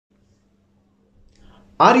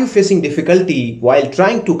Are you facing difficulty while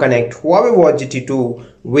trying to connect Huawei Watch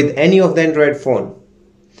GT2 with any of the Android phone?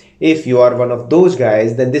 If you are one of those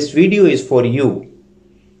guys, then this video is for you.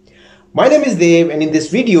 My name is Dev, and in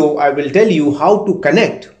this video I will tell you how to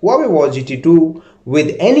connect Huawei Watch GT2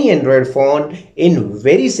 with any Android phone in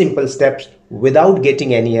very simple steps without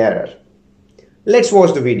getting any error. Let's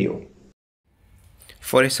watch the video.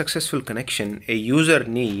 For a successful connection, a user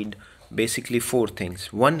need basically four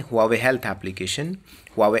things. One, Huawei Health application,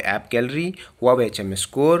 Huawei AppGallery, Huawei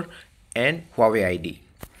HMS Core, and Huawei ID.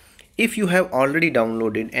 If you have already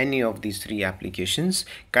downloaded any of these three applications,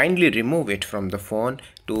 kindly remove it from the phone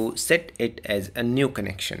to set it as a new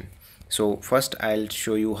connection. So first I'll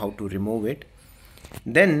show you how to remove it.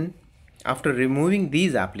 Then after removing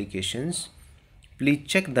these applications, please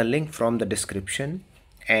check the link from the description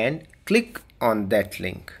and click on that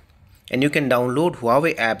link, and you can download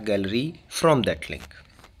Huawei AppGallery from that link.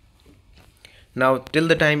 Now till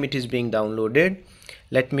the time it is being downloaded,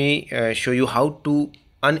 let me show you how to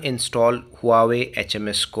uninstall Huawei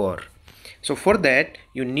HMS Core. So for that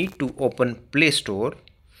you need to open Play Store,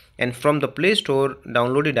 and from the Play Store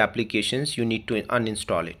downloaded applications you need to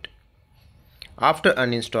uninstall it. After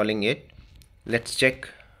uninstalling it, let's check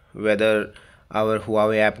whether our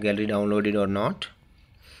Huawei AppGallery downloaded or not.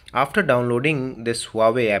 After downloading this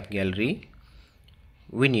Huawei AppGallery,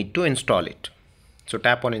 we need to install it. So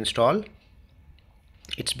tap on install.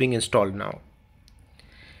 It's being installed now.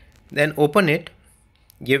 Then open it,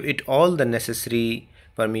 give it all the necessary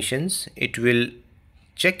permissions. It will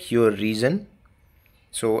check your region.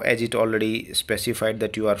 So as it already specified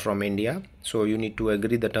that you are from India, so you need to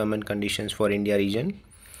agree the term and conditions for India region.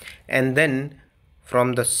 And then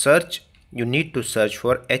from the search, you need to search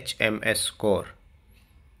for HMS Core.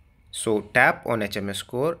 So tap on HMS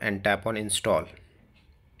Core and tap on install.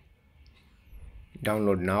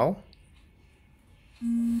 Download now.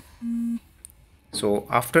 So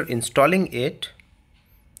after installing it,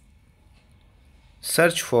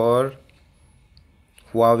 search for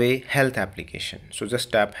Huawei Health application. So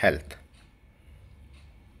just tap Health.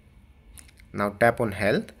 Now tap on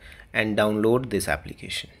Health and download this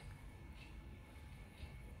application.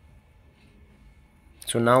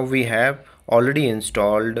 So now we have already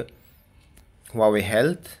installed Huawei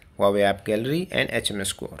Health, Huawei AppGallery, and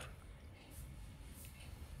HMS Core.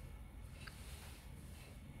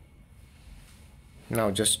 Now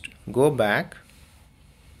just go back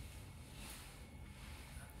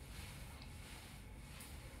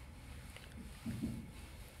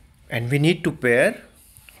and we need to pair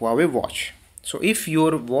Huawei watch. So if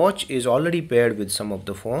your watch is already paired with some of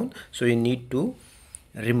the phone, so you need to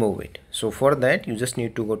remove it. So for that you just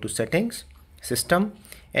need to go to settings, system,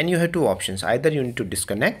 and you have two options. Either you need to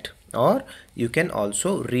disconnect or you can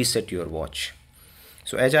also reset your watch.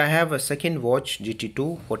 So as I have a second watch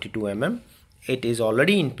GT2 42mm, it is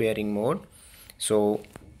already in pairing mode. So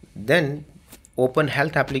then open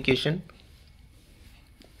health application.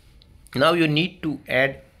 Now you need to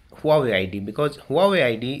add Huawei ID, because Huawei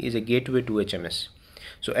ID is a gateway to HMS.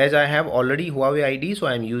 So as I have already Huawei ID, so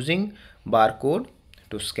I am using barcode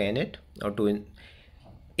to scan it or to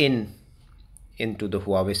into the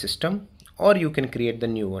Huawei system, or you can create the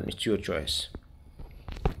new one. It's your choice.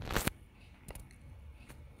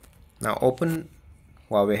 Now open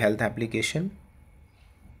Huawei Health application,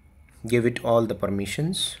 give it all the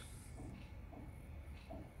permissions.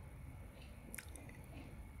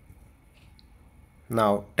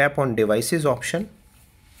 Now tap on devices option,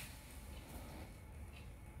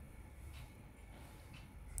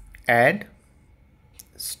 add,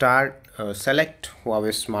 select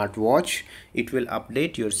Huawei smartwatch. It will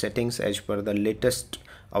update your settings as per the latest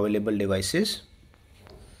available devices.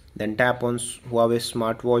 Then tap on Huawei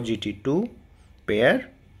smartwatch GT2 pair,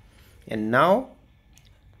 and now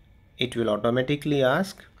it will automatically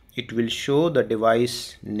ask, it will show the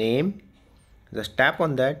device name. Just tap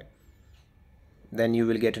on that, then you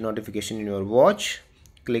will get a notification in your watch.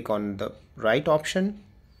 Click on the right option.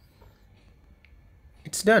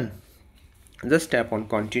 It's done. Just tap on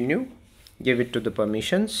continue, give it to the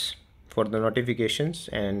permissions for the notifications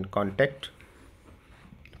and contact,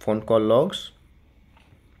 phone call logs.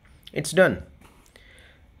 It's done.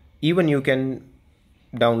 Even you can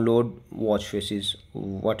download watch faces,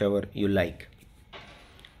 whatever you like.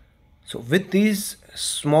 So with these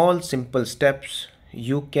small simple steps,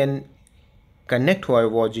 you can connect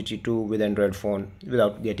Huawei Watch GT2 with Android phone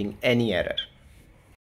without getting any error.